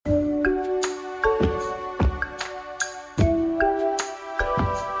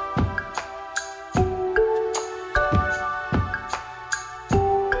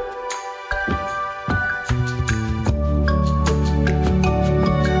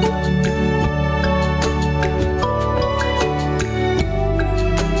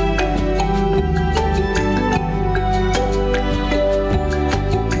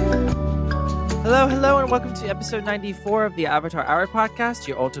episode 94 of the Avatar Hour podcast,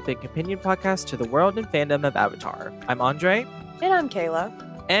 your ultimate companion podcast to the world and fandom of Avatar. I'm Andre. And I'm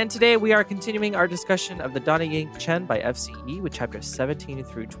Kayla. And today we are continuing our discussion of the Donna Yangchen by FCE with chapters 17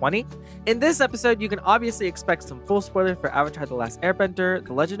 through 20. In this episode, you can obviously expect some full spoilers for Avatar The Last Airbender,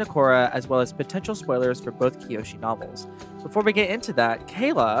 The Legend of Korra, as well as potential spoilers for both Kyoshi novels. Before we get into that,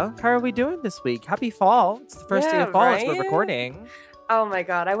 Kayla, how are we doing this week? Happy fall. It's the first day of fall as we're recording. Oh my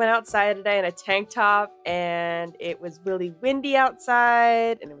god, I went outside today in a tank top and it was really windy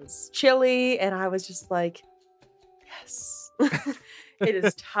outside and it was chilly and I was just like, yes, it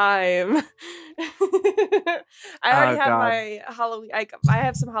is time. I already have my Halloween, I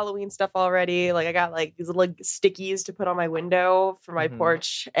have some Halloween stuff already. Like I got like these little stickies to put on my window for my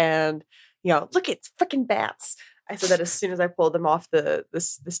porch and, you know, look, it's freaking bats. I said that as soon as I pulled them off the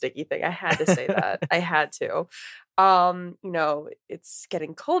sticky thing. I had to say that. I had to. You know, it's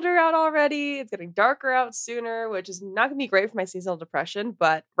getting colder out already. It's getting darker out sooner, which is not going to be great for my seasonal depression.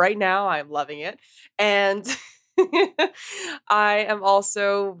 But right now, I'm loving it. And I am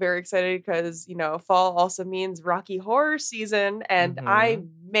also very excited because, you know, fall also means Rocky Horror season. And I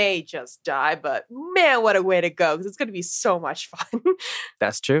may just die. But man, what a way to go. Because it's going to be so much fun.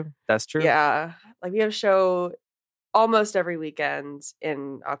 That's true. That's true. Yeah. Like we have a show almost every weekend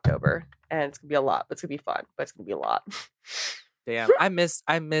in October, and it's gonna be a lot, but it's gonna be fun, but it's gonna be a lot. Damn, I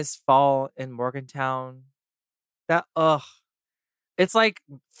miss fall in Morgantown. It's like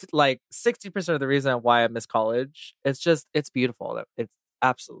 60% of the reason why I miss college. It's beautiful. It's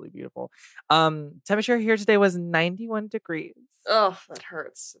absolutely beautiful. Temperature here today was 91 degrees. Oh, that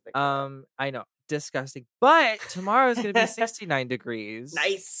hurts. I know, disgusting. But tomorrow is gonna be 69 degrees.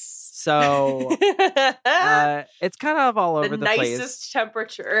 Nice. So it's kind of all over the place. The nicest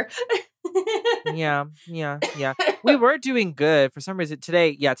temperature. Yeah. We were doing good for some reason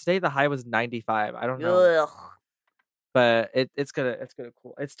today. Yeah, today the high was 95. I don't know. Ugh. But it's gonna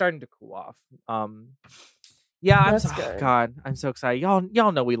cool. It's starting to cool off. Yeah, I'm so excited.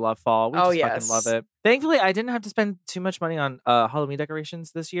 Y'all know we love fall. We just fucking love it. Thankfully, I didn't have to spend too much money on Halloween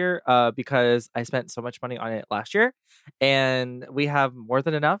decorations this year because I spent so much money on it last year. And we have more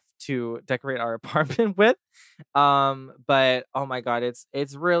than enough to decorate our apartment with. But oh my god,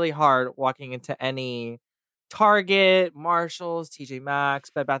 it's really hard walking into any Target, Marshalls, TJ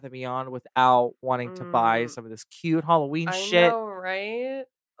Maxx, Bed Bath & Beyond without wanting to buy some of this cute Halloween shit. I know, right?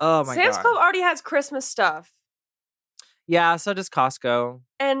 Oh my god. Sam's Club already has Christmas stuff. Yeah, so does Costco.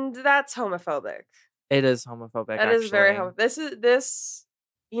 And that's homophobic. It is homophobic. That is very homophobic.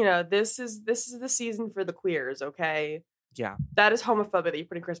 This is the season for the queers, okay? Yeah. That is homophobic that you're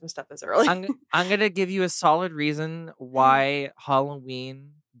putting Christmas stuff this early. I'm going to give you a solid reason why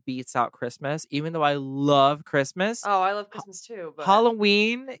Halloween beats out Christmas, even though I love Christmas. Oh, I love Christmas too. But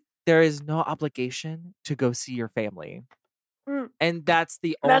Halloween, there is no obligation to go see your family. And that's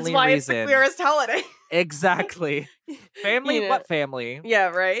the only reason. That's why it's the queerest holiday. Exactly. Family? You know. What family? Yeah,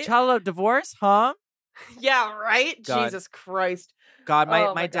 right? Child of divorce? Huh? Yeah, right? God. Jesus Christ. God,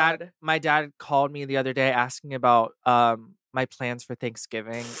 my dad called me the other day asking about my plans for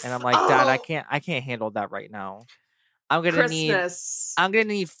Thanksgiving. And I'm like, Dad, I can't handle that right now. I'm gonna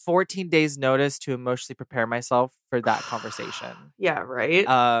need 14 days notice to emotionally prepare myself for that conversation. Yeah, right.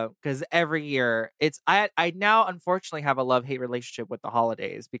 Because every year I now unfortunately have a love-hate relationship with the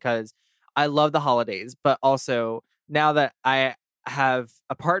holidays because I love the holidays, but also now that I have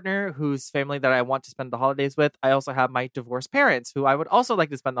a partner whose family that I want to spend the holidays with, I also have my divorced parents who I would also like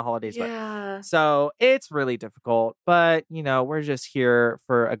to spend the holidays with. So it's really difficult, but you know, we're just here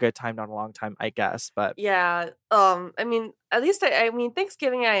for a good time, not a long time, I guess. But yeah, I mean, at least I mean,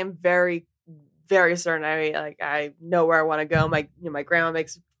 Thanksgiving, I am very, very certain. I know where I want to go. My grandma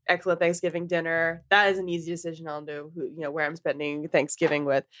makes excellent Thanksgiving dinner. That is an easy decision. I'll know where I'm spending Thanksgiving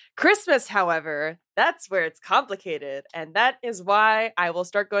with. Christmas, however, that's where it's complicated, and that is why I will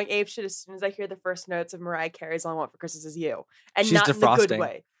start going apeshit as soon as I hear the first notes of Mariah Carey's "All I Want for Christmas Is You," and she's not defrosting. in the good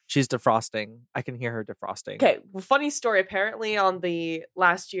way. She's defrosting. I can hear her defrosting. Okay, well, funny story. Apparently, on the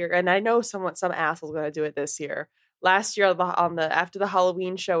last year, and I know some asshole's going to do it this year. Last year, after the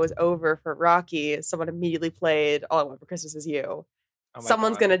Halloween show was over for Rocky, someone immediately played "All I Want for Christmas Is You." Oh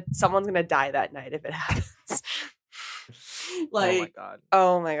someone's gonna die that night if it happens.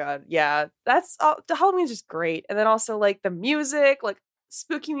 Oh my god, yeah, that's all. The Halloween's just great, and then also like the music, like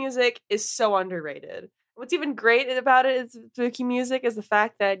spooky music, is so underrated. What's even great about it is spooky music is the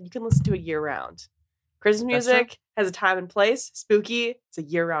fact that you can listen to it year round. Christmas music has a time and place. Spooky, it's a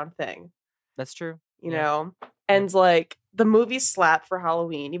year round thing. That's true. You know, and like the movies slap for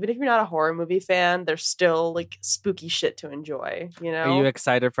Halloween. Even if you're not a horror movie fan, there's still like spooky shit to enjoy, you know? Are you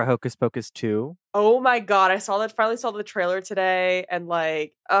excited for Hocus Pocus 2? Oh my god, finally saw the trailer today, and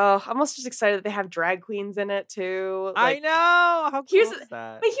like, I'm almost just excited that they have drag queens in it too. Like, I know! How cool is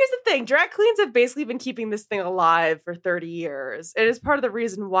that? But here's the thing, drag queens have basically been keeping this thing alive for 30 years. It is part of the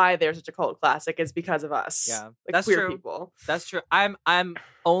reason why they're such a cult classic is because of us. Yeah, like that's queer true. people. That's true. I'm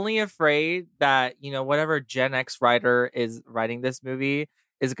only afraid that, you know, whatever Gen X writer is writing this movie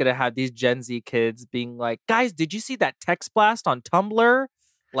is gonna have these Gen Z kids being like, guys, did you see that text blast on Tumblr?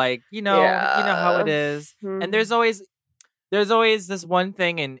 Like, you know how it is. Mm-hmm. And there's always this one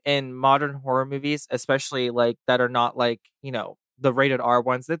thing in modern horror movies, especially like that are not like, you know, the rated R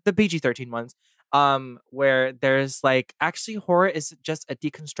ones, the PG-13 ones, where there's like, actually horror is just a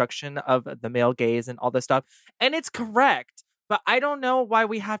deconstruction of the male gaze and all this stuff. And it's correct. But I don't know why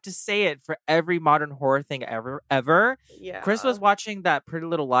we have to say it for every modern horror thing ever. Yeah. Chris was watching that Pretty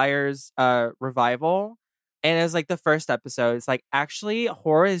Little Liars revival. And it was like the first episode. It's like, actually,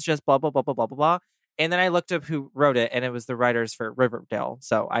 horror is just blah, blah, blah, blah, blah, blah, blah. And then I looked up who wrote it, and it was the writers for Riverdale.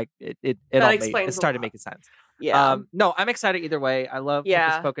 So it started making sense. Yeah. No, I'm excited either way. I love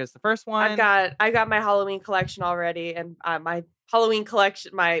Hocus Pocus, the first one. I got my Halloween collection already, and my Halloween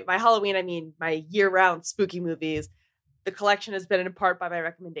collection, my Halloween, I mean my year-round spooky movies. The collection has been in part by my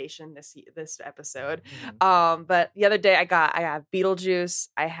recommendation this episode. Mm-hmm. But the other day I have Beetlejuice.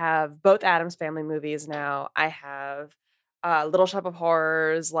 I have both Addams Family movies now. I have Little Shop of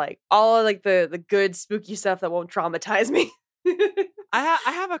Horrors, like all of like the good spooky stuff that won't traumatize me. I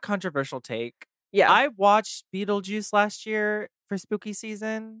have a controversial take. Yeah, I watched Beetlejuice last year for spooky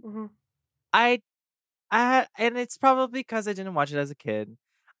season. Mm-hmm. And it's probably because I didn't watch it as a kid.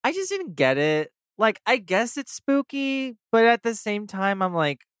 I just didn't get it. Like, I guess it's spooky, but at the same time, I'm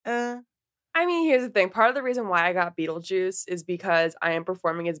like, eh. I mean, here's the thing. Part of the reason why I got Beetlejuice is because I am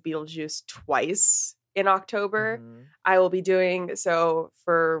performing as Beetlejuice twice in October. Mm-hmm. I will be doing, so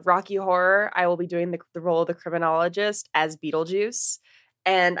for Rocky Horror, I will be doing the role of the criminologist as Beetlejuice.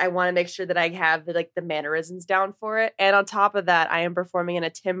 And I want to make sure that I have the mannerisms down for it. And on top of that, I am performing in a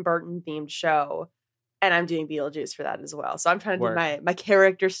Tim Burton themed show. And I'm doing Beetlejuice for that as well. So I'm trying to do my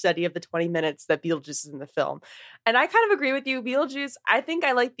character study of the 20 minutes that Beetlejuice is in the film. And I kind of agree with you. Beetlejuice, I think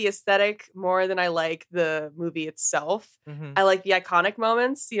I like the aesthetic more than I like the movie itself. Mm-hmm. I like the iconic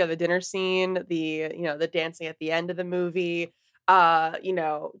moments, the dinner scene, the dancing at the end of the movie,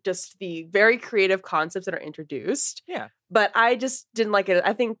 just the very creative concepts that are introduced. Yeah. But I just didn't like it.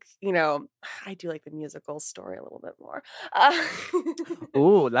 I think, I do like the musical story a little bit more.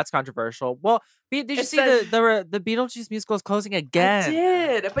 Ooh, that's controversial. Well, did you see the Beetlejuice musical is closing again? I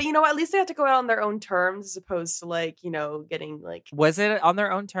did. But at least they have to go out on their own terms as opposed to getting like... Was it on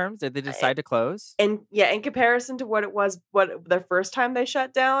their own terms? Did they decide to close? And yeah, in comparison to what it was, the first time they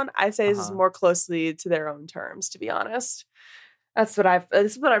shut down, I'd say this is more closely to their own terms, to be honest. This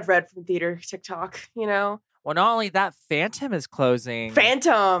is what I've read from theater TikTok, Well, not only that, Phantom is closing.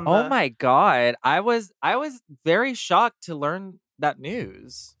 Phantom! Oh my god. I was very shocked to learn that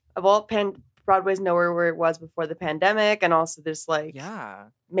news. Well, Broadway's nowhere where it was before the pandemic, and also there's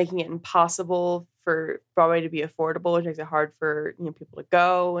making it impossible for Broadway to be affordable, which makes it hard for people to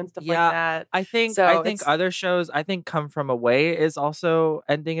go and stuff like that. I think other shows, Come From Away is also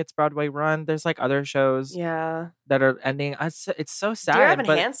ending its Broadway run. There's like other shows that are ending. It's so sad. Dear Evan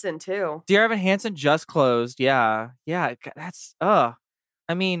Hansen too. Dear Evan Hansen just closed. Yeah. That's I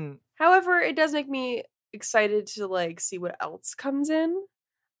mean, however, it does make me excited to see what else comes in.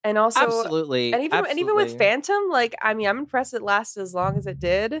 And also, absolutely, and even with Phantom, I'm impressed it lasted as long as it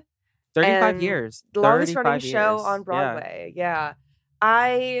did. 35 years, the longest running show on Broadway. Yeah.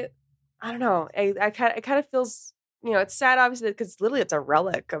 I don't know. It kind of feels, it's sad, obviously, because literally it's a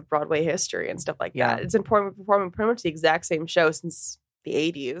relic of Broadway history and stuff like that. It's important performing pretty much the exact same show since the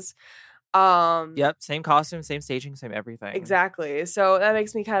 80s. Yep, same costume, same staging, same everything. Exactly. So that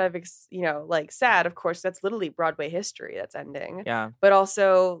makes me kind of sad. Of course, that's literally Broadway history that's ending. Yeah. But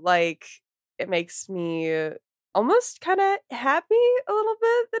also it makes me almost kind of happy a little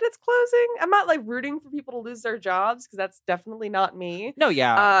bit that it's closing. I'm not rooting for people to lose their jobs because that's definitely not me. No,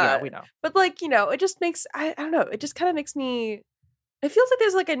 yeah, we know. But it just makes I don't know. It just kind of makes me. It feels like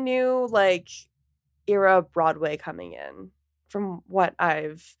there's a new era of Broadway coming in. From what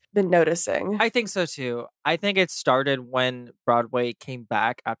I've been noticing. I think so too. I think it started when Broadway came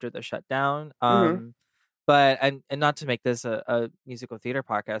back after the shutdown. But and not to make this a musical theater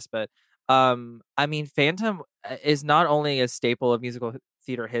podcast, but I mean, Phantom is not only a staple of musical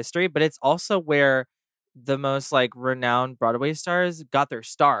theater history, but it's also where the most renowned Broadway stars got their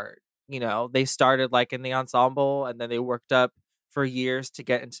start. they started like in the ensemble and then they worked up for years to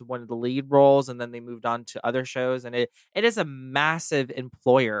get into one of the lead roles, and then they moved on to other shows, and it is a massive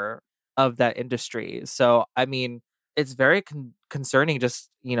employer of that industry. So I mean, it's very concerning, just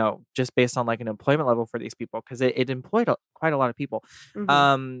based on like an employment level for these people, because it employed quite a lot of people.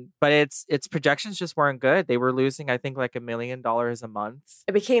 But its projections just weren't good. They were losing, I think, like $1 million a month.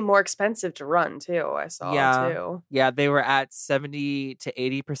 It became more expensive to run too, I saw too. Yeah, they were at 70 to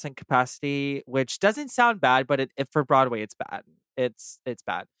 80% capacity, which doesn't sound bad, but for Broadway it's bad. It's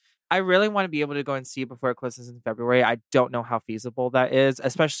bad. I really want to be able to go and see it before it closes in February. I don't know how feasible that is,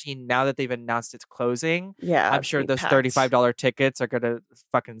 especially now that they've announced it's closing. Yeah, I'm sure those $35 tickets are going to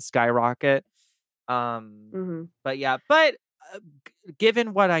fucking skyrocket. But yeah,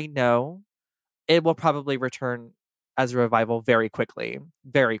 given what I know, it will probably return as a revival very quickly.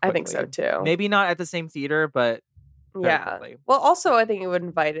 Very quickly. I think so too. Maybe not at the same theater, but quickly. Well, also I think it would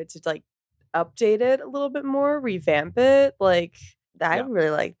invite it to like update it a little bit more, revamp it. Like I really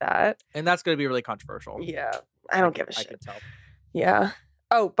like that. And that's going to be really controversial. Yeah. I don't give a shit. I can tell. Yeah.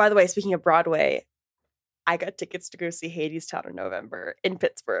 Oh, by the way, speaking of Broadway, I got tickets to go see Hadestown in November in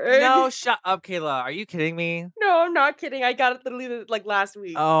Pittsburgh. No, shut up, Kayla. Are you kidding me? No, I'm not kidding. I got it literally like last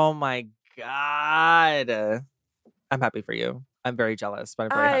week. Oh my God. I'm happy for you. I'm very jealous, but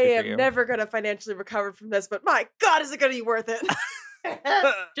I'm very happy for you. I am never going to financially recover from this, but my God, is it going to be worth it?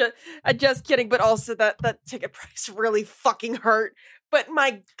 just kidding, but also that ticket price really fucking hurt. But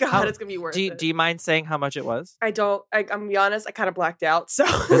my God, it's gonna be worth it. Do you mind saying how much it was? I don't. I'm gonna be honest. I kind of blacked out. So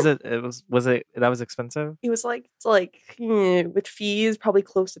was it that was expensive? It was with fees, probably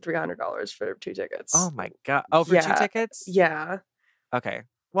close to $300 for 2 tickets. Oh my God! Oh, for 2 tickets? Yeah. Okay.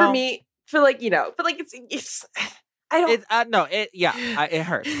 Well, for me, it's. I don't. It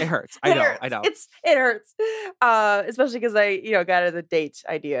hurts. It hurts. I know. It hurts. Especially because I, got it as a date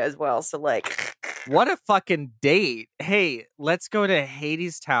idea as well. So like, what a fucking date! Hey, let's go to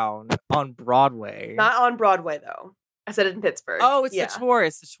Hadestown on Broadway. Not on Broadway though. I said it in Pittsburgh. Oh, it's the tour.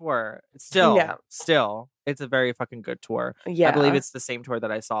 It's the tour. Still, it's a very fucking good tour. Yeah, I believe it's the same tour that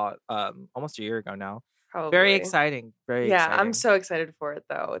I saw almost a year ago now. Probably. Very exciting. Very exciting. I'm so excited for it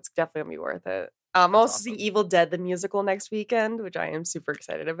though. It's definitely gonna be worth it. I'm also seeing Evil Dead the musical next weekend, which I am super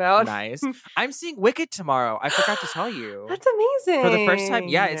excited about. Nice. I'm seeing Wicked tomorso. I forgot to tell you. That's amazing. For the first time.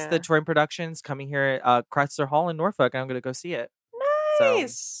 Yeah, it's the touring productions coming here at Chrysler Hall in Norfolk, and I'm going to go see it.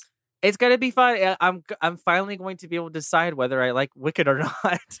 Nice. So, it's going to be fun. I'm finally going to be able to decide whether I like Wicked or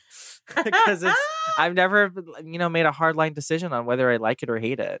not. Because I've never, made a hardline decision on whether I like it or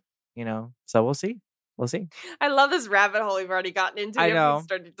hate it. So we'll see. We'll see. I love this rabbit hole we've already gotten into. I know. We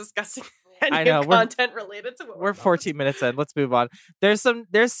started discussing content related to what we're 14 minutes in. Let's move on. There's some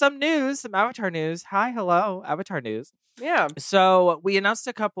news, some Avatar news. Hi, hello, Avatar news. Yeah. So we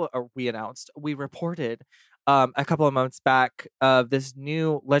reported a couple of months back of this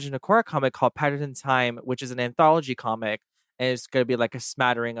new Legend of Korra comic called Patterns in Time, which is an anthology comic, and it's going to be like a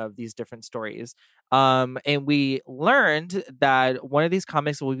smattering of these different stories. And we learned that one of these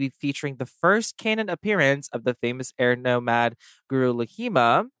comics will be featuring the first canon appearance of the famous air nomad Guru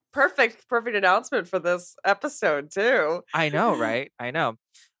Lahima. Perfect announcement for this episode too. I know, right? I know.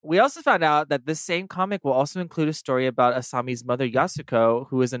 We also found out that this same comic will also include a story about Asami's mother Yasuko,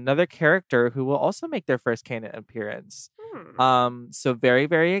 who is another character who will also make their first canon appearance. So very,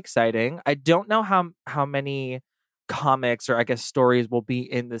 very exciting. I don't know how many comics or I guess stories will be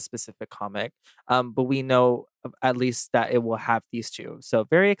in this specific comic, but we know at least that it will have these two, so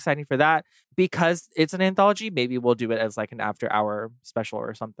very exciting for that. Because it's an anthology, maybe we'll do it as like an after hour special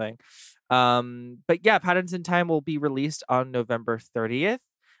or something. But yeah, Patterns in Time will be released on November 30th.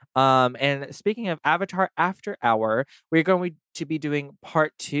 And speaking of Avatar After Hour, we're going to be doing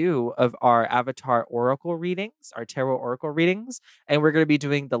part 2 of our Avatar Oracle readings, our Tarot Oracle readings, and we're going to be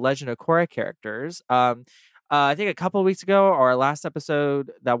doing the Legend of Korra characters. I think a couple of weeks ago, or our last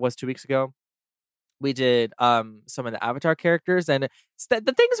episode that was 2 weeks ago, we did some of the Avatar characters, and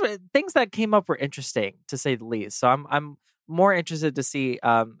the things that came up were interesting, to say the least. So I'm more interested to see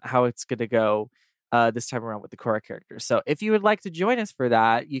how it's going to go this time around with the Korra characters. So if you would like to join us for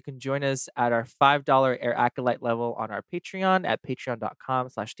that, you can join us at our $5 Air Acolyte level on our Patreon at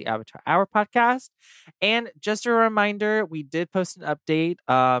patreon.com/the Avatar Hour podcast. And just a reminder, we did post an update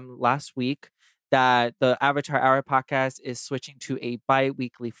last week that the Avatar Hour podcast is switching to a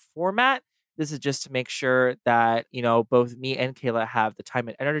bi-weekly format. This is just to make sure that, both me and Kayla have the time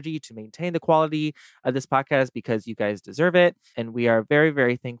and energy to maintain the quality of this podcast, because you guys deserve it. And we are very,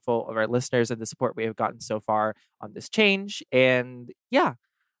 very thankful of our listeners and the support we have gotten so far on this change. And yeah,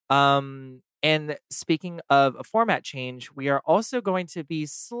 And speaking of a format change, we are also going to be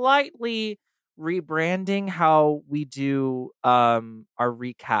slightly rebranding how we do our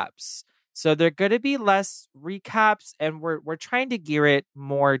recaps. So they're going to be less recaps, and we're trying to gear it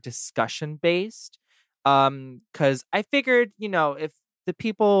more discussion based. Because I figured, if the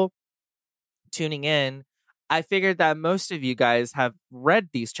people tuning in, I figured that most of you guys have read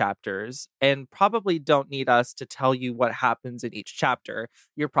these chapters and probably don't need us to tell you what happens in each chapter.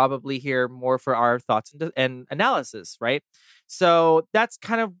 You're probably here more for our thoughts and analysis, right? So that's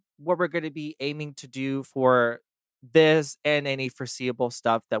kind of what we're going to be aiming to do for this and any foreseeable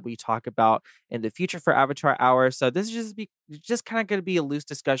stuff that we talk about in the future for Avatar Hour. So this is just kind of going to be a loose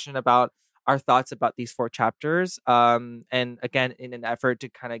discussion about our thoughts about these 4 chapters. And again, in an effort to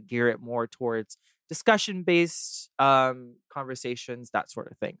kind of gear it more towards discussion based conversations, that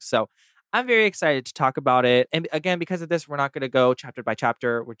sort of thing. So I'm very excited to talk about it. And again, because of this, we're not going to go chapter by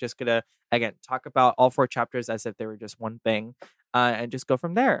chapter. We're just going to, again, talk about all 4 chapters as if they were just one thing and just go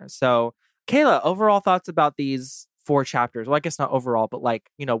from there. So, Kayla, overall thoughts about these 4 chapters? Well, I guess not overall, but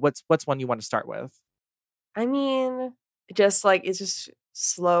what's one you want to start with? I mean, it's just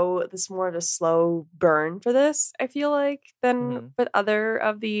slow. This is more of a slow burn for this, I feel like, than with other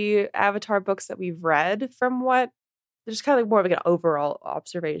of the Avatar books that we've read. From what there's kind of more of like an overall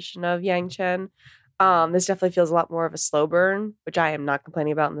observation of Yangchen. This definitely feels a lot more of a slow burn, which I am not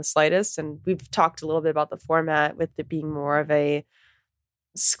complaining about in the slightest. And we've talked a little bit about the format with it being more of a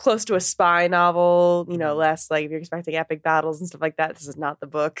close to a spy novel, less like if you're expecting epic battles and stuff like that. This is not the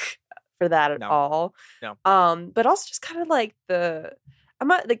book for that at all. No. But also just kind of like I'm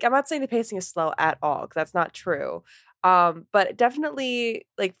not saying the pacing is slow at all, because that's not true. But it definitely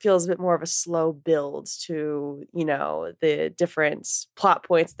like feels a bit more of a slow build to, the different plot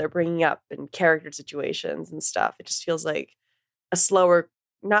points they're bringing up and character situations and stuff. It just feels like a slower,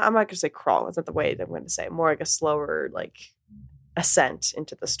 I'm not going to say crawl. That's not the way that I'm going to say it. More like a slower, like ascent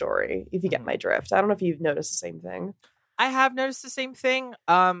into the story, if you get my drift. I don't know if you've noticed the same thing. I have noticed the same thing.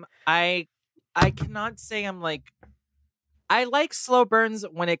 I cannot say I like slow burns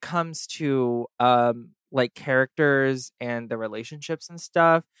when it comes to like characters and the relationships and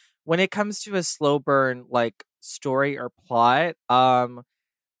stuff. When it comes to a slow burn like story or plot, I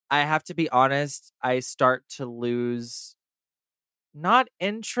have to be honest, I start to lose not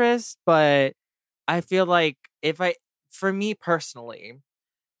interest, but I feel like for me personally,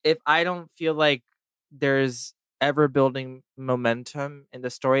 if I don't feel like there's ever building momentum in the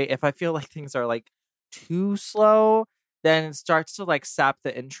story, if I feel like things are like too slow, then it starts to like sap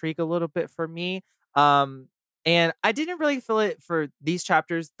the intrigue a little bit for me. And I didn't really feel it for these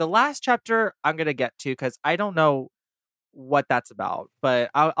chapters. The last chapter I'm gonna get to because I don't know what that's about, but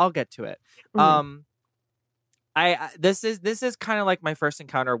I'll get to it. This is kind of like my first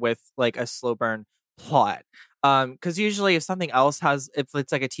encounter with like a slow burn plot. Because usually if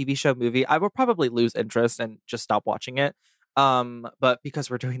it's like a TV show movie, I will probably lose interest and just stop watching it. But because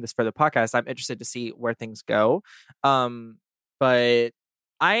we're doing this for the podcast, I'm interested to see where things go. But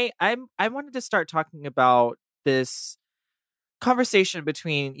I wanted to start talking about this conversation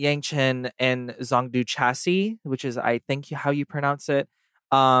between Yangchen and Zongdu Chassis, which is I think how you pronounce it.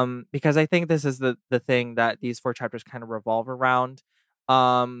 Because I think this is the thing that these 4 chapters kind of revolve around.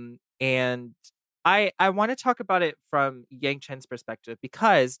 And I want to talk about it from Yangchen's perspective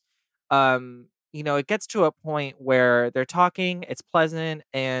because it gets to a point where they're talking, it's pleasant,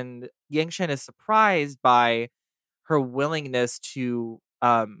 and Yangchen is surprised by her willingness to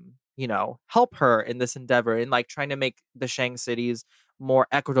help her in this endeavor and like trying to make the Shang cities more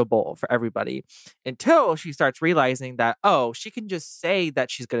equitable for everybody, until she starts realizing that, she can just say that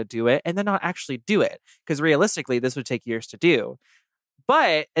she's going to do it and then not actually do it, because realistically this would take years to do.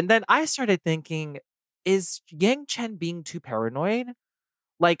 And then I started thinking, is Yangchen being too paranoid?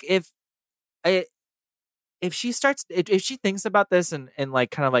 Like if she thinks about this and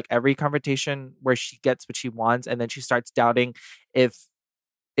like kind of like every confrontation where she gets what she wants, and then she starts doubting if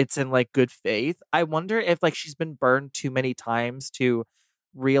it's in like good faith, I wonder if like she's been burned too many times to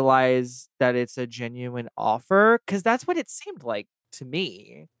realize that it's a genuine offer, because that's what it seemed like to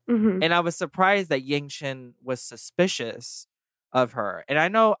me. And I was surprised that Yangchen was suspicious of her. And I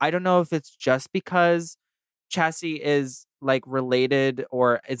don't know if it's just because Chassis is like related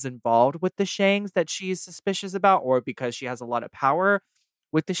or is involved with the Shangs that she's suspicious about, or because she has a lot of power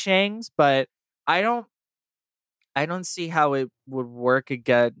with the Shangs, but I don't see how it would work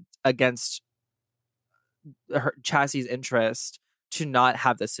against her Chassie's interest to not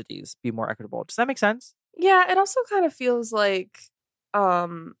have the cities be more equitable. Does that make sense? Yeah, it also kind of feels like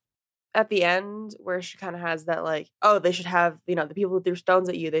at the end where she kind of has that like, oh, they should have, you know, the people who threw stones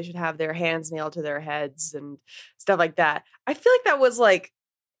at you, they should have their hands nailed to their heads and stuff like that. I feel like that was like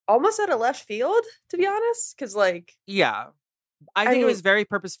almost out of left field, to be honest, because like, yeah, I think it was very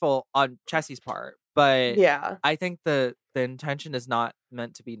purposeful on Chessie's part, but yeah, I think the intention is not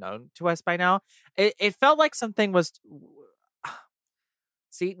meant to be known to us by now. It felt like something was.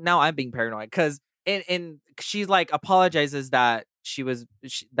 See, now I'm being paranoid because in she like apologizes that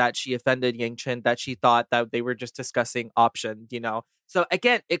that she offended Yangchen, that she thought that they were just discussing options, you know. So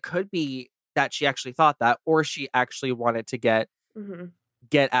again, it could be that she actually thought that, or she actually wanted to get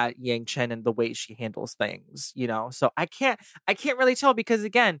at Yangchen and the way she handles things, you know. So I can't really tell because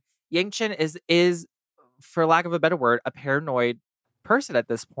again, Yangchen is for lack of a better word, a paranoid person at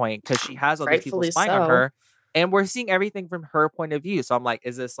this point because she has all these people spying on her. And we're seeing everything from her point of view. So I'm like,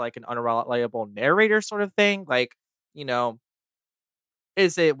 is this like an unreliable narrator sort of thing? Like, you know,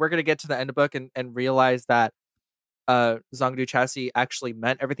 is it we're gonna get to the end of the book and realize that Zhongdu Chassis actually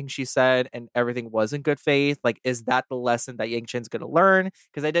meant everything she said and everything was in good faith? Like, is that the lesson that Yangchen's gonna learn?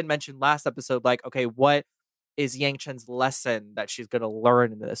 Because I did mention last episode, like, okay, what is Yangchen's lesson that she's gonna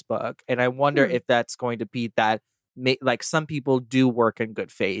learn in this book? And I wonder if that's going to be that like some people do work in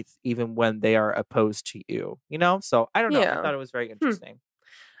good faith even when they are opposed to you, you know. So I don't know. I thought it was very interesting.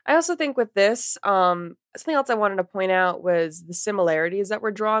 I also think with this, something else I wanted to point out was the similarities that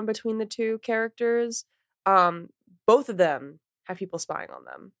were drawn between the two characters. Both of them have people spying on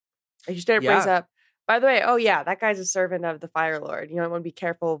them. Like she straight brings up, by the way, oh yeah, that guy's a servant of the Fire Lord. You know, I want to be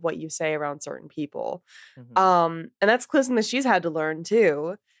careful of what you say around certain people. And that's something that she's had to learn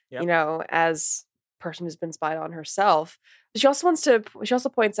too. You know, as person who's been spied on herself. But she also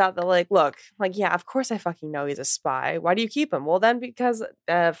points out that like, look, like, yeah, of course I fucking know he's a spy. Why do you keep him? Well, then because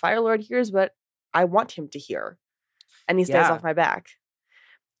Fire Lord hears what I want him to hear. And he stays off my back.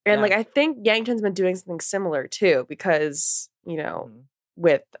 And like I think Yangchen's been doing something similar too, because, you know,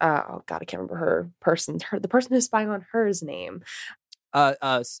 with oh god, I can't remember the person who's spying on her's name.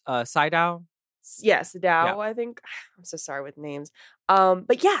 Saidao. Yes, Dao, I think. I'm so sorry with names.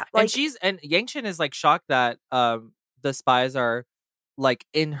 But yeah, like and Yangchen is like shocked that the spies are like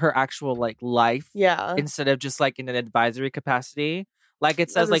in her actual like life, instead of just like in an advisory capacity. Like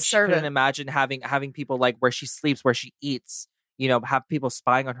it says, like she couldn't imagine having people like where she sleeps, where she eats, you know, have people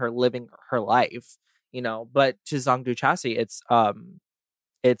spying on her, living her life, you know. But to Zhongdu Chassis, it's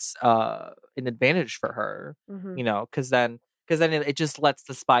an advantage for her, you know, because then it just lets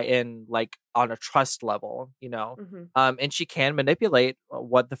the spy in like on a trust level, you know. And she can manipulate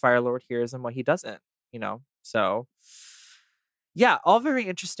what the Fire Lord hears and what he doesn't, you know. So yeah, all very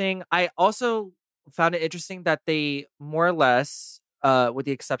interesting. I also found it interesting that they more or less, with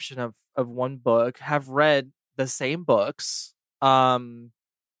the exception of one book, have read the same books. And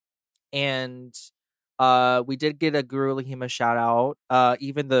we did get a Guru Lahima shout out.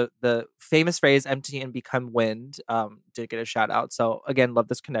 Even the famous phrase "empty and become wind" did get a shout out. So again, love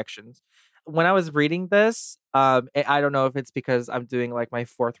this connections. When I was reading this, I don't know if it's because I'm doing like my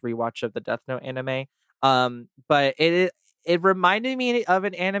fourth rewatch of the Death Note anime, but it reminded me of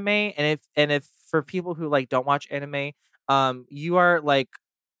an anime. And if for people who like don't watch anime, you are like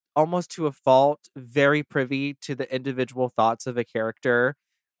almost to a fault very privy to the individual thoughts of a character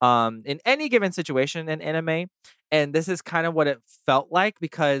in any given situation in anime. And this is kind of what it felt like,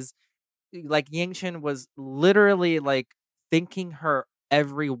 because like Yangchen was literally like thinking her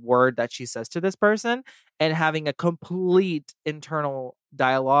every word that she says to this person and having a complete internal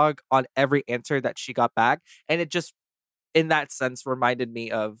dialogue on every answer that she got back. And it just, in that sense, reminded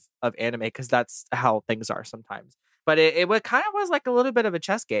me of anime, because that's how things are sometimes. But it kind of was like a little bit of a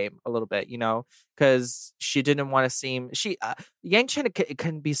chess game, a little bit, you know, because she didn't want to seem Yangchen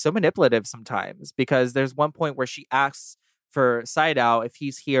can be so manipulative sometimes, because there's one point where she asks for Saidao if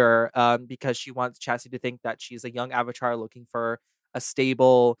he's here, because she wants Chassis to think that she's a young avatar looking for a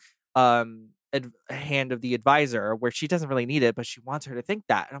stable hand of the advisor, where she doesn't really need it, but she wants her to think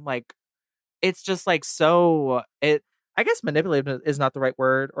that. And I'm like, it's just like I guess manipulative is not the right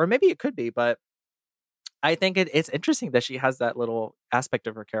word, or maybe it could be, but I think it's interesting that she has that little aspect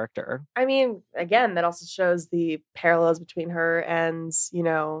of her character. I mean, again, that also shows the parallels between her and, you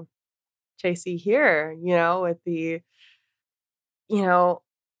know, Chasey here, you know, with the, you know,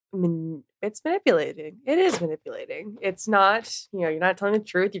 it's manipulating. It is manipulating. It's not, you know, you're not telling the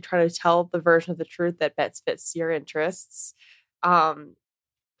truth. You're trying to tell the version of the truth that best fits your interests.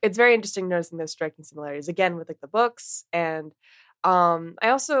 It's very interesting noticing those striking similarities, again, with like the books. And I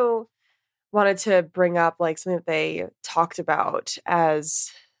also wanted to bring up like something that they talked about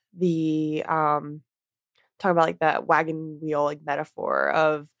as the talk about like that wagon wheel like metaphor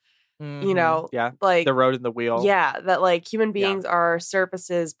of Mm-hmm. Yeah. Like the road and the wheel. Yeah, that like human beings are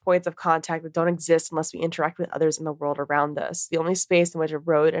surfaces, points of contact that don't exist unless we interact with others in the world around us. The only space in which a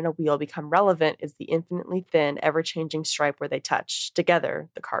road and a wheel become relevant is the infinitely thin, ever-changing stripe where they touch. Together,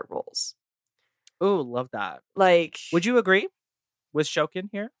 the cart rolls. Ooh, love that. Like, would you agree with Shokin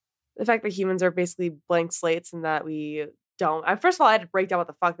here? The fact that humans are basically blank slates and that we don't. First of all, I had to break down what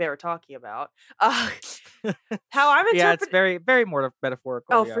the fuck they were talking about. How I'm interpreting. Yeah, it's very, very more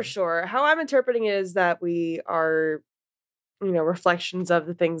metaphorical. Oh, for sure. How I'm interpreting it is that we are, reflections of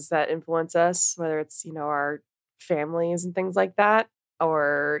the things that influence us, whether it's, our families and things like that,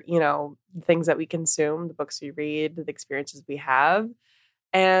 or, things that we consume, the books we read, the experiences we have.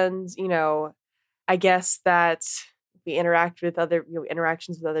 And, I guess that we interact with other,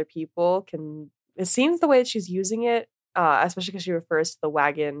 interactions with other people it seems the way that she's using it, especially because she refers to the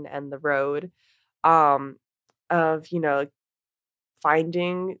wagon and the road, of,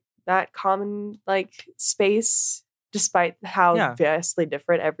 finding that common like space, despite how vastly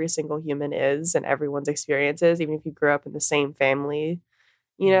different every single human is and everyone's experiences, even if you grew up in the same family,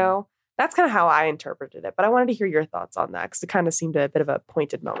 that's kind of how I interpreted it. But I wanted to hear your thoughts on that because it kind of seemed a bit of a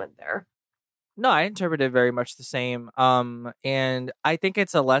pointed moment there. No, I interpreted it very much the same. And I think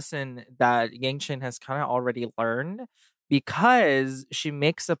it's a lesson that Yangchen has kind of already learned because she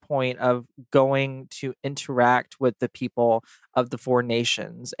makes a point of going to interact with the people of the four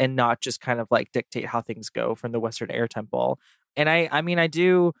nations and not just kind of like dictate how things go from the Western Air Temple. And I mean, I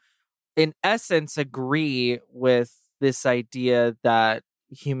do in essence agree with this idea that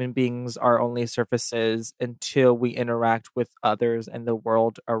human beings are only surfaces until we interact with others and the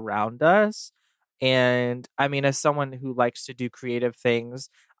world around us. And I mean, as someone who likes to do creative things,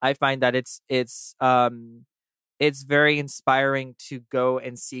 I find that it's very inspiring to go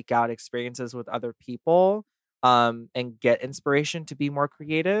and seek out experiences with other people, and get inspiration to be more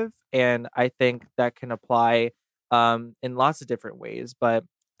creative. And I think that can apply in lots of different ways. But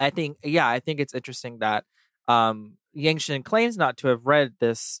I think it's interesting that Yangchen claims not to have read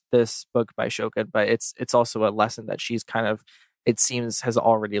this book by Shokin, but it's also a lesson that she's kind of, it seems, has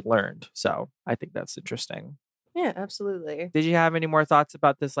already learned. So I think that's interesting. Yeah, absolutely. Did you have any more thoughts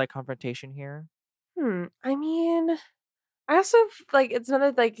about this like confrontation here? I mean, I also like, it's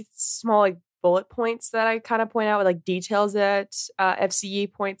another like small like bullet points that I kind of point out with like details that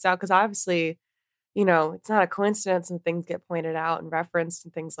FCE points out, because obviously, it's not a coincidence and things get pointed out and referenced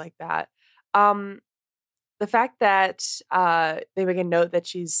and things like that. The fact that they make a note that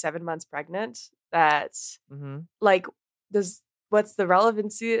she's 7 months pregnant, that like what's the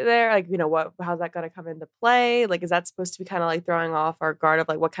relevancy there? Like, how's that going to come into play? Like, is that supposed to be kind of like throwing off our guard of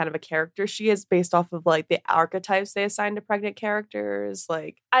like what kind of a character she is based off of like the archetypes they assign to pregnant characters?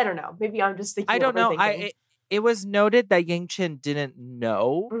 Like, I don't know. Maybe I'm just thinking. I don't know. It was noted that Yangchen didn't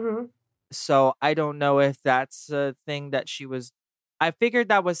know. So I don't know if that's a thing that she was. I figured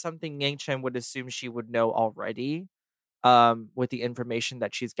that was something Yangchen would assume she would know already, with the information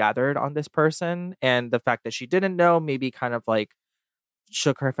that she's gathered on this person, and the fact that she didn't know maybe kind of like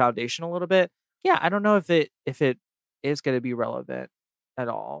shook her foundation a little bit. Yeah, I don't know if it is going to be relevant at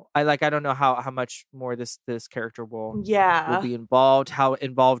all. I don't know how much more this character will be involved, how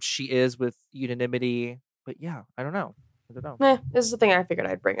involved she is with unanimity. But yeah, I don't know. This is the thing I figured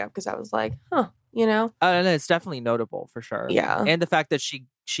I'd bring up because I was like, and it's definitely notable for sure. Yeah. And the fact that she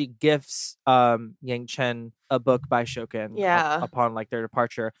gifts Yangchen a book by Shokin upon like their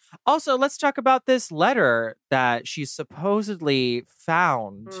departure. Also, let's talk about this letter that she supposedly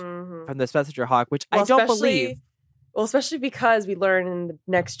found from this messenger hawk, which I don't believe. Well, especially because we learn in the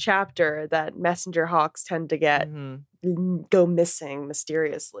next chapter that messenger hawks tend to go missing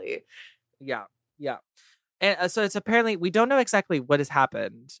mysteriously. Yeah. And so it's apparently, we don't know exactly what has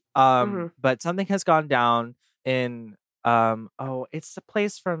happened, but something has gone down in, it's the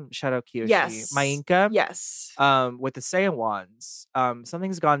place from Shadow Kyoshi. Yes. Mainka. Yes. With the Saiyan wands.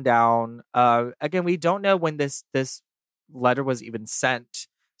 Something's gone down. Again, we don't know when this letter was even sent.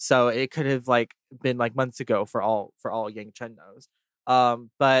 So it could have like been like months ago for all Yangchen knows.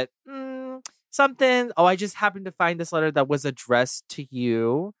 But something, I just happened to find this letter that was addressed to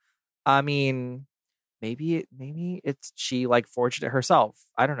you. I mean, maybe it's she like forged it herself.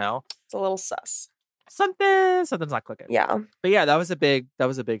 I don't know. It's a little sus. Something's not clicking. Yeah. But yeah, that was a big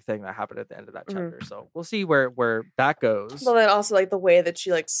thing that happened at the end of that chapter. So we'll see where that goes. Well, then also like the way that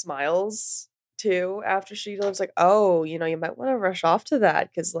she like smiles too after she lives, like, oh, you might want to rush off to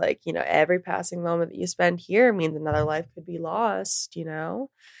that because like, every passing moment that you spend here means another life could be lost,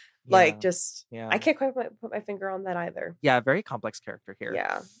 Like, just, I can't quite put my finger on that either. Yeah, very complex character here.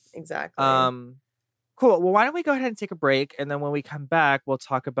 Yeah, exactly. Cool. Well, why don't we go ahead and take a break, and then when we come back, we'll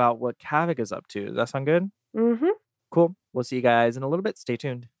talk about what Kavik is up to. Does that sound good? Mm-hmm. Cool. We'll see you guys in a little bit. Stay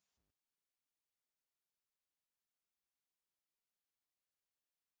tuned.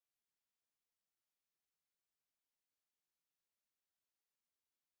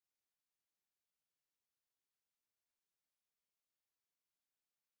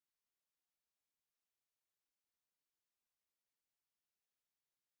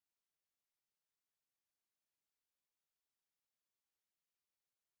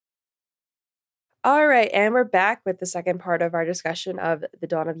 All right, and we're back with the second part of our discussion of the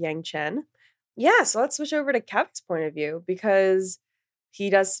Dawn of Yangchen. Yeah, so let's switch over to Kevin's point of view because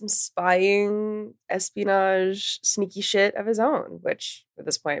he does some spying, espionage, sneaky shit of his own, which at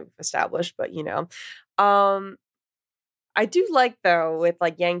this point we've established, but I do like though with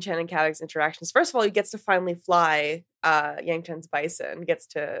like Yangchen and Kavik's interactions. First of all, he gets to finally fly Yangchen's bison, gets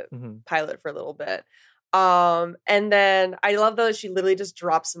to pilot for a little bit. And then I love though she literally just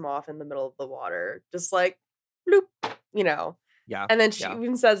drops him off in the middle of the water, just like bloop, Yeah. And then she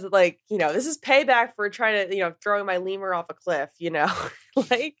even says that, like, this is payback for trying to, throwing my lemur off a cliff,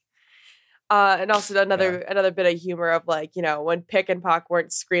 like, and also another bit of humor of like, when Pick and Pock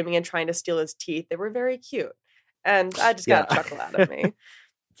weren't screaming and trying to steal his teeth, they were very cute. And I just got a chuckle out of me.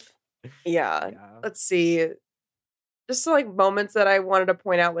 Yeah. Let's see. Just some, like, moments that I wanted to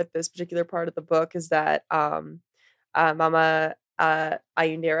point out with this particular part of the book is that Mama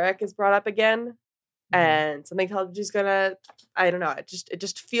Ayundirek is brought up again. And something tells me she's gonna, I don't know, it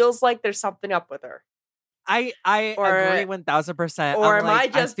just feels like there's something up with her. I agree 1000%. Or am I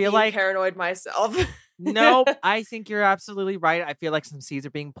just being paranoid myself? Nope. I think you're absolutely right. I feel like some seeds are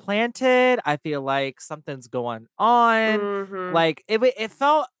being planted. I feel like something's going on. Mm-hmm. Like it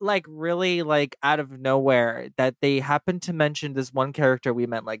felt like really like out of nowhere that they happened to mention this one character we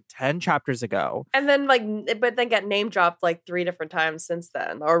met like 10 chapters ago. And then but then get name dropped like 3 different times since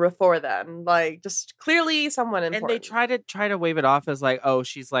then or before then. Like just clearly someone important. And they try to wave it off as like, oh,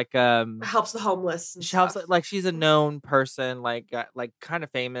 she's like helps the homeless. She helps, like she's a known person, like kind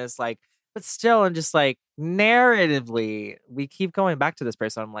of famous, like. But still, and just like narratively, we keep going back to this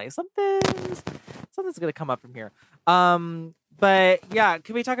person. I'm like, something's gonna come up from here. But yeah,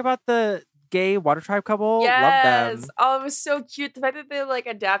 can we talk about the gay water tribe couple? Yes. Love them. Oh, it was so cute. The fact that they like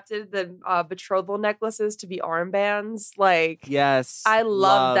adapted the betrothal necklaces to be armbands. Like, yes, I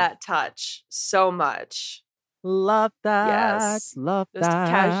love that touch so much. Love that. Yes. Love just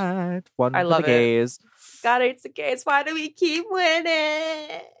that. One I love the gays. God hates the gays. Why do we keep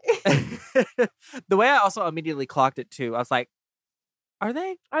winning? The way I also immediately clocked it too. I was like, Are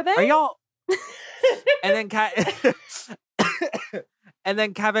they? Are y'all? And then and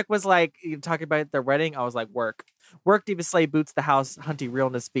then Kavik was like talking about their wedding. I was like, work, diva slay, boots the house, hunty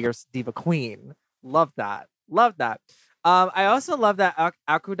realness, fierce diva queen. Love that. I also love that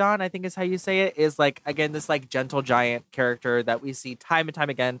Akudan, I think is how you say it, is like, again, this like gentle giant character that we see time and time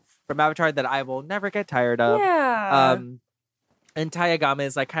again from Avatar that I will never get tired of. Yeah. And Tayagama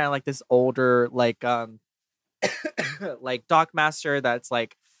is like kind of like this older, like like dock master that's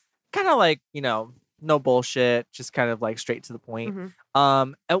like kind of like, no bullshit, just kind of like straight to the point.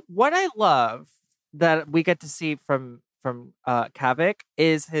 Mm-hmm. And what I love that we get to see from Kavik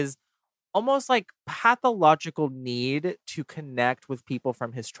is his almost like pathological need to connect with people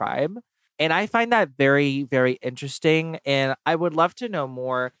from his tribe. And I find that very, very interesting. And I would love to know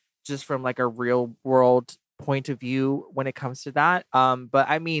more just from like a real world point of view when it comes to that. But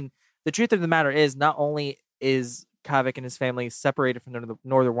I mean, the truth of the matter is not only is Kavik and his family separated from the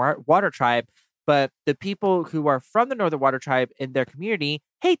Northern Water Tribe, but the people who are from the Northern Water Tribe in their community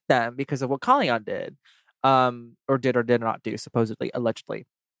hate them because of what Kalyan did. Or did not do, supposedly, allegedly.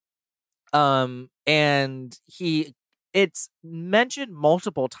 And it's mentioned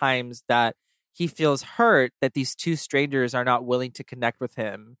multiple times that he feels hurt that these two strangers are not willing to connect with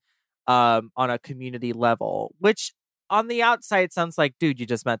him on a community level, which on the outside sounds like, dude, you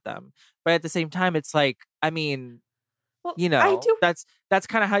just met them. But at the same time, it's like, I mean, well, that's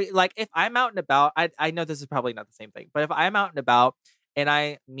kind of how, like, if I'm out and about, I know this is probably not the same thing, but if I'm out and about and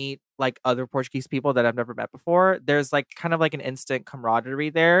I meet like other Portuguese people that I've never met before, there's like kind of like an instant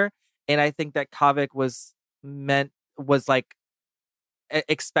camaraderie there. And I think that Kavik was like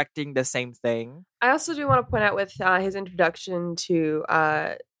expecting the same thing. I also do want to point out with his introduction to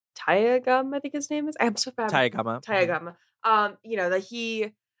Tayagama, I think his name is. I'm so bad. Tayagama.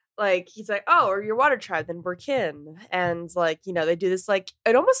 That he's like, oh, or your water tribe, then we're kin. And like, they do this, like,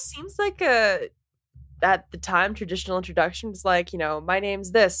 it almost seems like at the time, traditional introduction was like, my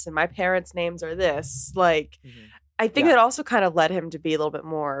name's this and my parents' names are this. Like, I think it also kind of led him to be a little bit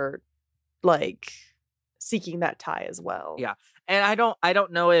more like seeking that tie as well. Yeah. And I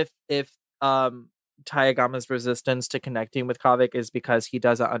don't know if Taegama's resistance to connecting with Kavik is because he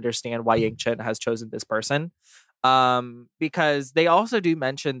doesn't understand why Yangchen has chosen this person. Because they also do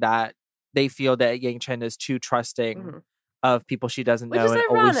mention that they feel that Yangchen is too trusting of people she doesn't know and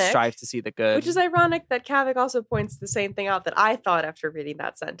always strives to see the good. Which is ironic that Kavik also points the same thing out that I thought after reading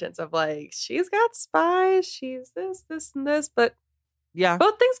that sentence of like, she's got spies, she's this, and this, but yeah,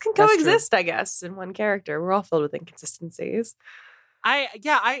 both things can coexist, I guess, in one character. We're all filled with inconsistencies. I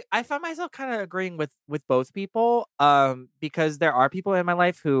found myself kind of agreeing with both people, because there are people in my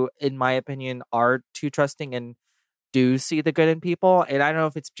life who, in my opinion, are too trusting and do see the good in people. And I don't know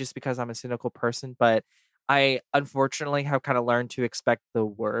if it's just because I'm a cynical person, but I unfortunately have kind of learned to expect the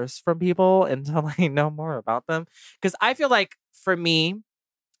worst from people until I know more about them. Because I feel like for me,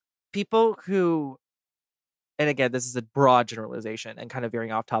 people who, and again, this is a broad generalization and kind of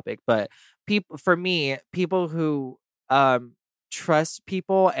veering off topic, but people who trust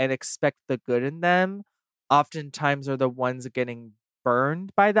people and expect the good in them oftentimes are the ones getting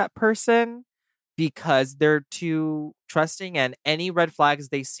burned by that person because they're too trusting, and any red flags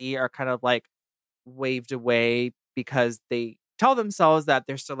they see are kind of like waved away because they tell themselves that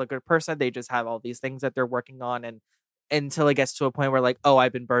they're still a good person. They just have all these things that they're working on, and until it gets to a point where like, oh,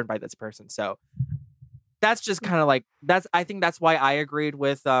 I've been burned by this person. So that's just kind of like, I think that's why I agreed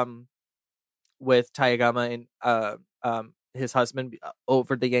with Taegama and his husband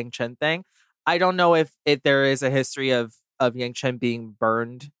over the Yangchen thing. I don't know if there is a history of Yangchen being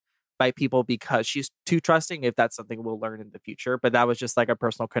burned by people because she's too trusting, if that's something we'll learn in the future. But that was just like a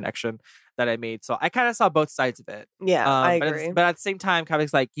personal connection that I made. So I kind of saw both sides of it. Yeah, I agree. But at the same time,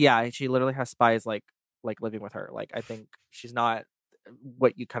 Kavik's like, yeah, she literally has spies like living with her. Like, I think she's not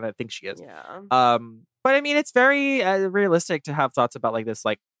what you kind of think she is. Yeah. But I mean, it's very realistic to have thoughts about like this,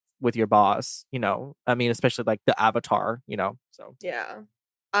 like with your boss, you know. I mean, especially like the Avatar, you know. So yeah.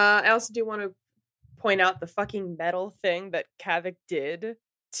 I also do want to point out the fucking metal thing that Kavik did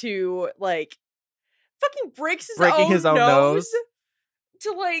to like fucking breaking his own nose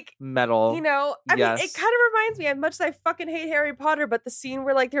to like metal, you know. I mean, it kind of reminds me, as much as I fucking hate Harry Potter, but the scene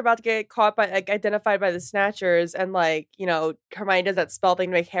where like they're about to get caught by like identified by the Snatchers, and like, you know, Hermione does that spell thing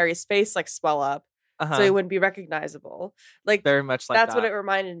to make Harry's face like swell up so he wouldn't be recognizable. Like, very much like that's what it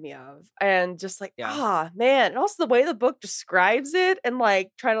reminded me of. And just like, man. And also the way the book describes it and like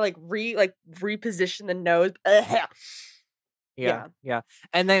trying to like reposition the nose. Yeah.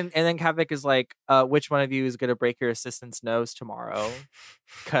 And then Kavik is like, which one of you is gonna break your assistant's nose tomorrow?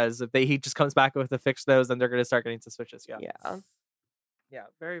 Because if he just comes back with a fixed nose, then they're gonna start getting suspicious. Yeah.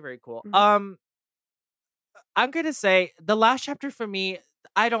 Very, very cool. I'm gonna say the last chapter for me,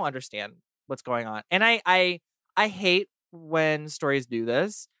 I don't understand what's going on, and I hate when stories do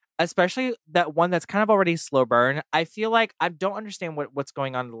this, especially that one that's kind of already slow burn. I feel like I don't understand what's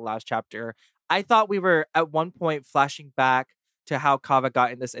going on in the last chapter. I thought we were at one point flashing back to how Kavik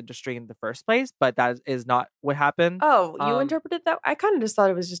got in this industry in the first place, but that is not what happened. Oh, you interpreted that? I kind of just thought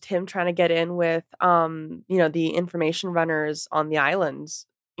it was just him trying to get in with, you know, the information runners on the islands.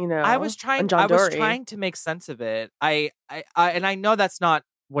 You know, I was trying to make sense of it. I and I know that's not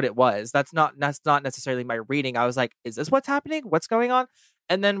what it was. That's not necessarily my reading. I was like, is this what's happening? What's going on?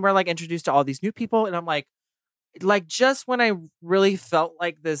 And then we're like introduced to all these new people, and I'm like just when I really felt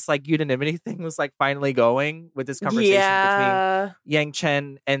like this like unanimity thing was like finally going with this conversation between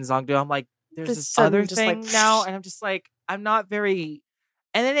Yangchen and Zhongdu, I'm like, there's this other thing like, now, and I'm just like, I'm not very.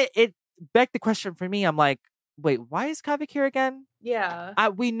 And then it begged the question for me. I'm like, wait, why is Kavik here again? Yeah,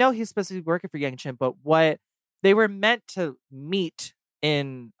 we know he's supposed to be working for Yangchen, but what they were meant to meet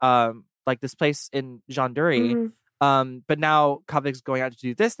in like this place in Zhanduri. But now Kavik's going out to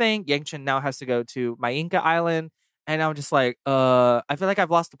do this thing. Yangchen now has to go to Mainka Island, and I'm just like, I feel like I've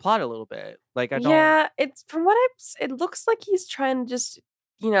lost the plot a little bit. Like, I don't. Yeah, it's from what it looks like he's trying to just,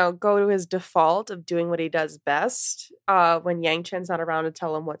 you know, go to his default of doing what he does best. When Yangchen's not around to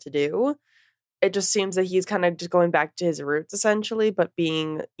tell him what to do, it just seems that he's kind of just going back to his roots essentially, but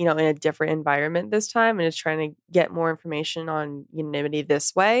being, you know, in a different environment this time, and is trying to get more information on unanimity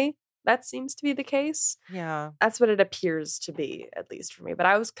this way. That seems to be the case. Yeah. That's what it appears to be, at least for me. But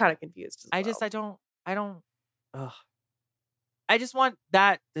I was kind of confused as well. I just want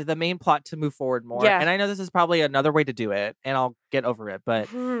the main plot to move forward more. Yeah. And I know this is probably another way to do it, and I'll get over it. But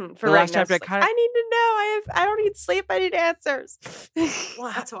for the last chapter, I need to know. I don't need sleep. I need answers.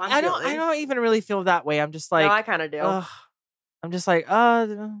 Well, that's what I'm feeling. I don't even really feel that way. I'm just like, no, I kind of do. I'm just like,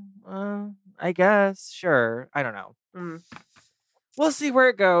 I guess, sure. I don't know. We'll see where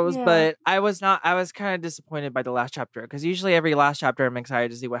it goes, but I was kind of disappointed by the last chapter because usually every last chapter I'm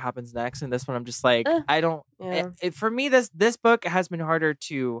excited to see what happens next, and this one I'm just like, I don't. For me, this book has been harder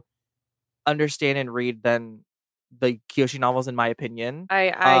to understand and read than the Kyoshi novels, in my opinion. I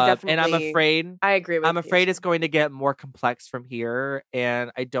definitely, and I'm afraid I agree with. I'm afraid it's going to get more complex from here,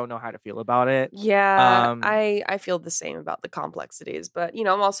 and I don't know how to feel about it. Yeah, I feel the same about the complexities, but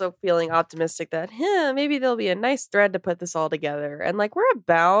I'm also feeling optimistic that maybe there'll be a nice thread to put this all together, and like we're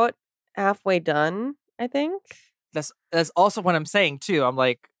about halfway done, I think. That's also what I'm saying too. I'm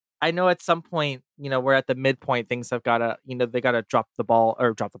like, I know at some point, we're at the midpoint. Things have gotta, they gotta drop the ball.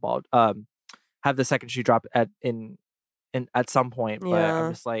 Have the second shoe drop at some point, but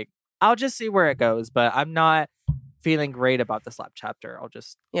I'm just like, I'll just see where it goes. But I'm not feeling great about this last chapter. I'll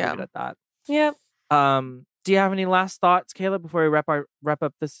just leave it at that. Yep. Do you have any last thoughts, Kayla, before we wrap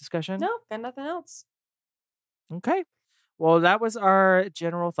up this discussion? No, got nothing else. Okay. Well, that was our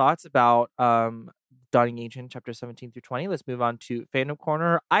general thoughts about Dawning Yangchen chapter 17 through 20. Let's move on to Fandom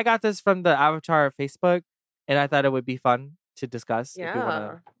Corner. I got this from the Avatar Facebook, and I thought it would be fun to discuss if you want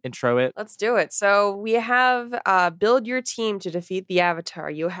to intro it. Let's do it. So we have build your team to defeat the Avatar.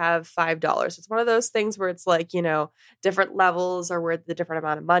 You have $5. It's one of those things where it's like, different levels are worth the different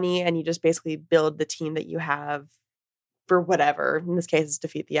amount of money, and you just basically build the team that you have for whatever. In this case, it's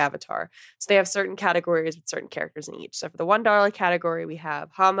defeat the Avatar. So they have certain categories with certain characters in each. So for the $1 category, we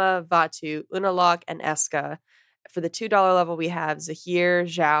have Hama, Vatu, Unalaq, and Eska. For the $2 level, we have Zahir,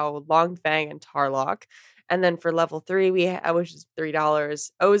 Zhao, Longfang, and Tarlok. And then for level 3, which is $3,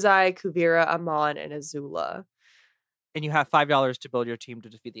 Ozai, Kuvira, Amon, and Azula. And you have $5 to build your team to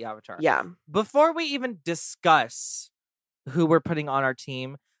defeat the Avatar. Yeah. Before we even discuss who we're putting on our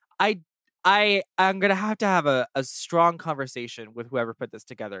team, I'm gonna have to have a strong conversation with whoever put this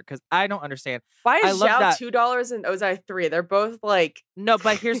together because I don't understand. Why is Zhao $2 and Ozai $3? They're both like no,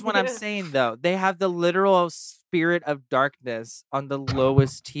 but here's what I'm saying though: they have the literal spirit of darkness on the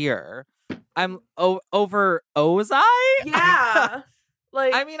lowest tier. I'm over Ozai. Yeah,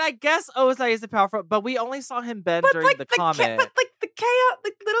 like I mean, I guess Ozai is the powerful, but we only saw him bend during the comment. But like the chaos,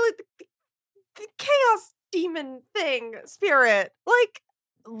 like literally the chaos demon thing spirit, like.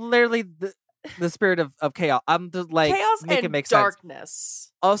 Literally the spirit of chaos. I'm just like chaos make and it make darkness.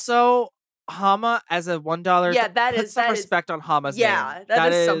 Sense. Also, Hama as a $1. Yeah, that put is some that respect is, on Hama's yeah, name.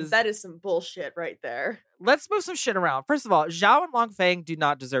 That is some bullshit right there. Let's move some shit around. First of all, Zhao and Longfang do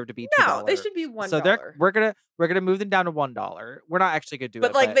not deserve to be $2. No, they should be $1. So we're gonna move them down to $1. We're not actually gonna do it,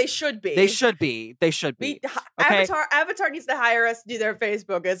 but like they should be. They should be. Okay? Avatar needs to hire us to do their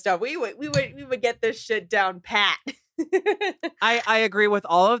Facebook and stuff. We would get this shit down pat. I agree with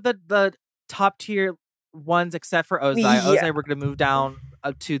all of the top tier ones except for Ozai. Yeah. Ozai, we're gonna move down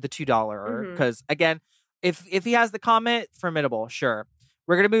to the $2 because again, if he has the comment, formidable, sure.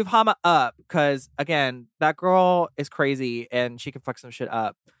 We're gonna move Hama up because again, that girl is crazy and she can fuck some shit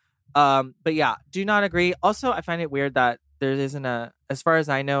up. But yeah, do not agree. Also, I find it weird that there isn't as far as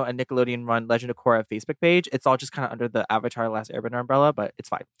I know, a Nickelodeon run Legend of Korra Facebook page. It's all just kind of under the Avatar Last Airbender umbrella, but it's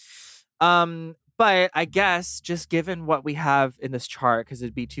fine. But I guess just given what we have in this chart, because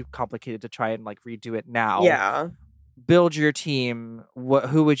it'd be too complicated to try and like redo it now. Yeah. Build your team.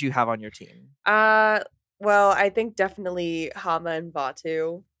 Who would you have on your team? Well, I think definitely Hama and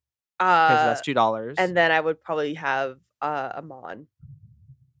Vatu. Because that's $2. And then I would probably have Amon.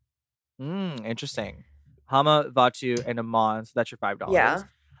 Interesting. Hama, Vatu, and Amon. So that's your $5. Yeah.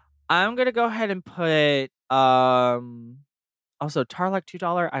 I'm gonna go ahead and put also Tarlok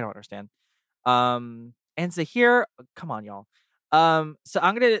 $2. I don't understand. And Zahir, come on, y'all. So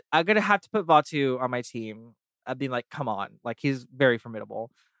I'm gonna have to put Vatu on my team. I'd be like, come on, like he's very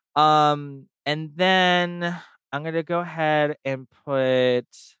formidable. And then I'm gonna go ahead and put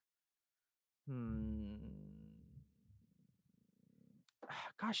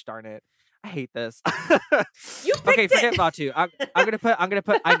gosh darn it. I hate this. You picked okay, forget Vatu. I'm gonna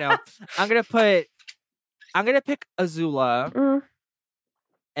put I know. I'm gonna pick Azula.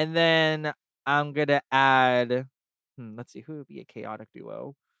 And then I'm gonna add let's see, who would be a chaotic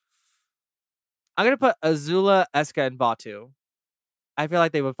duo? I'm gonna put Azula, Eska, and Vatu. I feel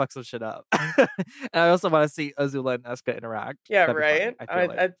like they would fuck some shit up. And I also want to see Azula and Eska interact. Yeah, right?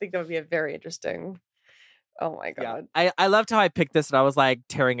 I think that would be a very interesting. Oh my god. Yeah. I loved how I picked this and I was like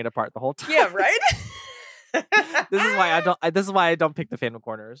tearing it apart the whole time. Yeah, right? This is why I don't pick the fandom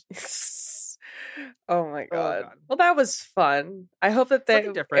corners. Oh my god. Well, that was fun. I hope that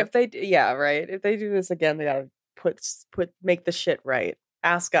if they do this again, they gotta make the shit right.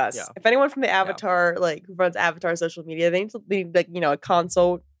 Ask us. Yeah. If anyone from the Avatar, like who runs Avatar social media, they need like, a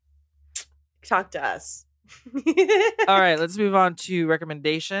consult. Talk to us. All right, let's move on to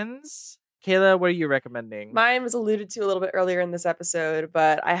recommendations. Kayla, what are you recommending? Mine was alluded to a little bit earlier in this episode,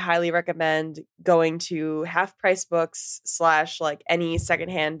 but I highly recommend going to Half Price Books / like any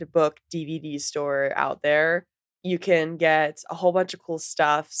secondhand book DVD store out there. You can get a whole bunch of cool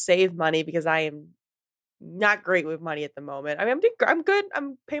stuff, save money, because I am not great with money at the moment. I mean, I'm good.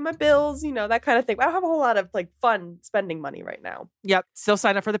 I'm paying my bills, that kind of thing. But I don't have a whole lot of like fun spending money right now. Yep. Still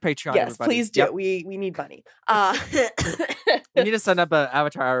sign up for the Patreon. Yes, everybody. Please do. Yep. We need money. We need to send up an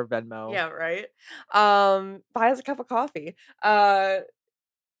Avatar Hour Venmo. Yeah, right. Buy us a cup of coffee. So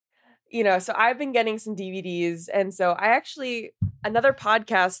I've been getting some DVDs, and so another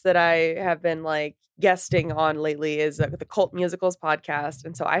podcast that I have been like guesting on lately is the Cult Musicals podcast.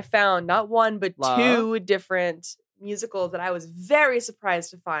 And so I found not one, but two different musicals that I was very surprised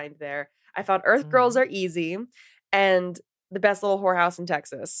to find there. I found Earth Girls Are Easy and The Best Little Whorehouse in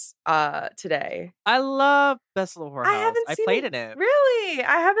Texas today. I love Best Little Whorehouse. I played in it. Really?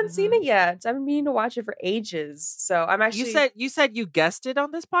 I haven't seen it yet. I've been meaning to watch it for ages. So I'm actually... You said you guessed it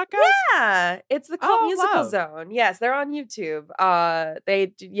on this podcast? Yeah. It's the Cult Musical Zone. Yes, they're on YouTube.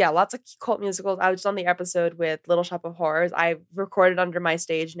 Lots of cult musicals. I was on the episode with Little Shop of Horrors. I recorded under my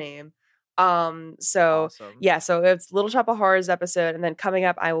stage name. Awesome. So it's Little Shop of Horrors episode, and then coming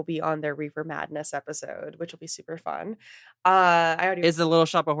up I will be on their Reefer Madness episode, which will be super fun. Is the Little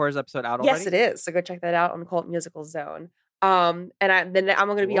Shop of Horrors episode out already? Yes, it is. So go check that out on the Cult Musical Zone. And I'm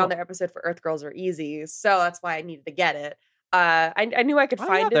going to be on their episode for Earth Girls Are Easy, so that's why I needed to get it. I knew I could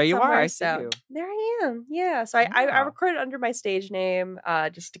find it. There you somewhere, are. I see you. There I am. Yeah. So I recorded under my stage name,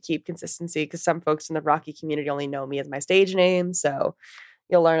 just to keep consistency, because some folks in the Rocky community only know me as my stage name. So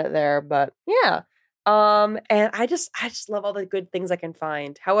you'll learn it there. But yeah. And I just love all the good things I can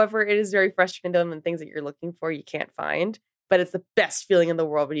find. However, it is very frustrating though when things that you're looking for you can't find. But it's the best feeling in the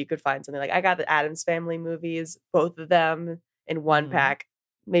world when you could find something. Like I got the Addams Family movies, both of them in one pack.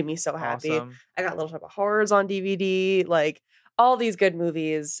 Made me so happy. Awesome. I got Little Shop of Horrors on DVD, like all these good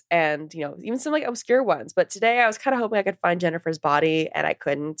movies, and even some like obscure ones. But today I was kind of hoping I could find Jennifer's Body, and I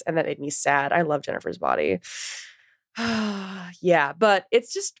couldn't, and that made me sad. I love Jennifer's Body. Yeah, but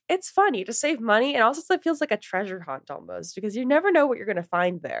it's funny to save money, and also it feels like a treasure hunt almost, because you never know what you're going to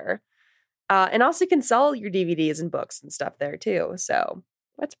find there. And also you can sell your DVDs and books and stuff there too. So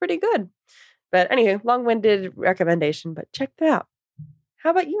that's pretty good. But anyway, long-winded recommendation, but check that out. How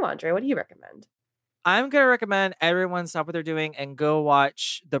about you, Andre? What do you recommend? I'm going to recommend everyone stop what they're doing and go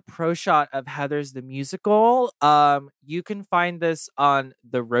watch the pro shot of Heathers the Musical. You can find this on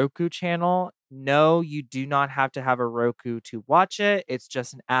the Roku channel. No, you do not have to have a Roku to watch it. It's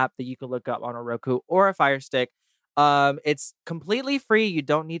just an app that you can look up on a Roku or a Fire Stick. It's completely free. You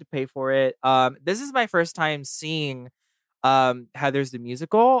don't need to pay for it. This is my first time seeing Heathers the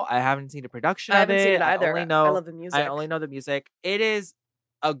Musical. I haven't seen a production of it. I haven't seen it either. I love the music. I only know the music. It is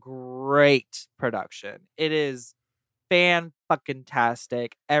a great production. It is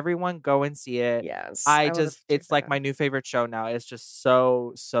fan-fucking-tastic. Everyone go and see it. Yes. It's like my new favorite show now. It's just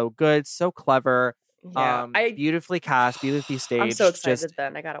so good, so clever. Yeah. Beautifully cast, beautifully staged. I'm so excited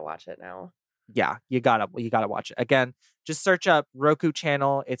then. I gotta watch it now. Yeah, you gotta watch it. Again, just search up Roku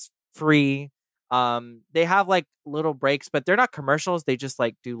channel. It's free. They have like little breaks, but they're not commercials. They just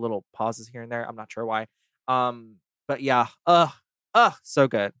like do little pauses here and there. I'm not sure why. But yeah, so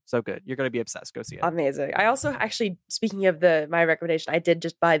good. You're gonna be obsessed. Go see it. Amazing. I also actually, speaking of my recommendation, I did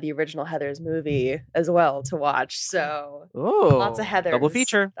just buy the original Heathers movie as well to watch. So lots of Heathers. Double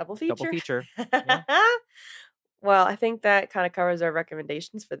feature. Yeah. Well, I think that kind of covers our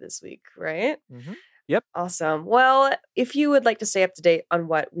recommendations for this week, right? Mm-hmm. Yep. Awesome. Well, if you would like to stay up to date on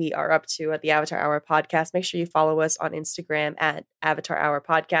what we are up to at the Avatar Hour Podcast, make sure you follow us on Instagram at Avatar Hour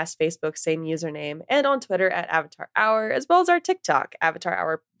Podcast, Facebook, same username, and on Twitter at Avatar Hour, as well as our TikTok, the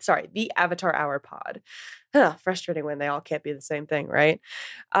Avatar Hour Pod. Frustrating when they all can't be the same thing, right?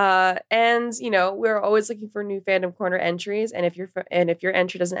 And we're always looking for new Fandom Corner entries, and if your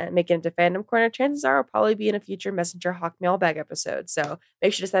entry doesn't make it into Fandom Corner, chances are it'll probably be in a future Messenger Hawk Mailbag episode. So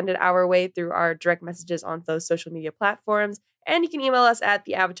make sure to send it our way through our direct messages on those social media platforms, and you can email us at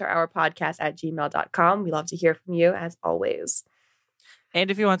theavatarhourpodcast@gmail.com. We love to hear from you as always. And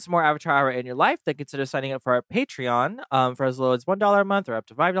if you want some more Avatar Hour in your life, then consider signing up for our Patreon. For as low as $1 a month or up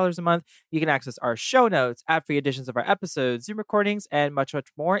to $5 a month, you can access our show notes, ad-free editions of our episodes, Zoom recordings, and much, much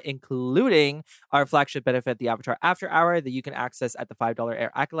more, including our flagship benefit, the Avatar After Hour, that you can access at the $5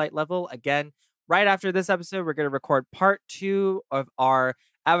 Air Acolyte level. Again, right after this episode, we're going to record part 2 of our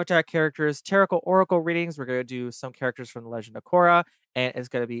Avatar characters Tarot Oracle readings. We're going to do some characters from the Legend of Korra, and it's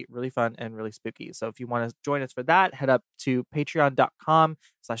going to be really fun and really spooky. So if you want to join us for that, head up to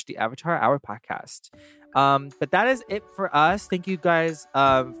patreon.com/the Avatar Hour Podcast. But that is it for us. Thank you guys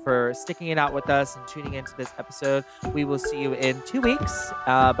for sticking it out with us and tuning into this episode. We will see you in 2 weeks.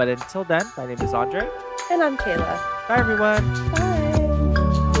 But until then, my name is Andre. And I'm Kayla. Bye, everyone. Bye.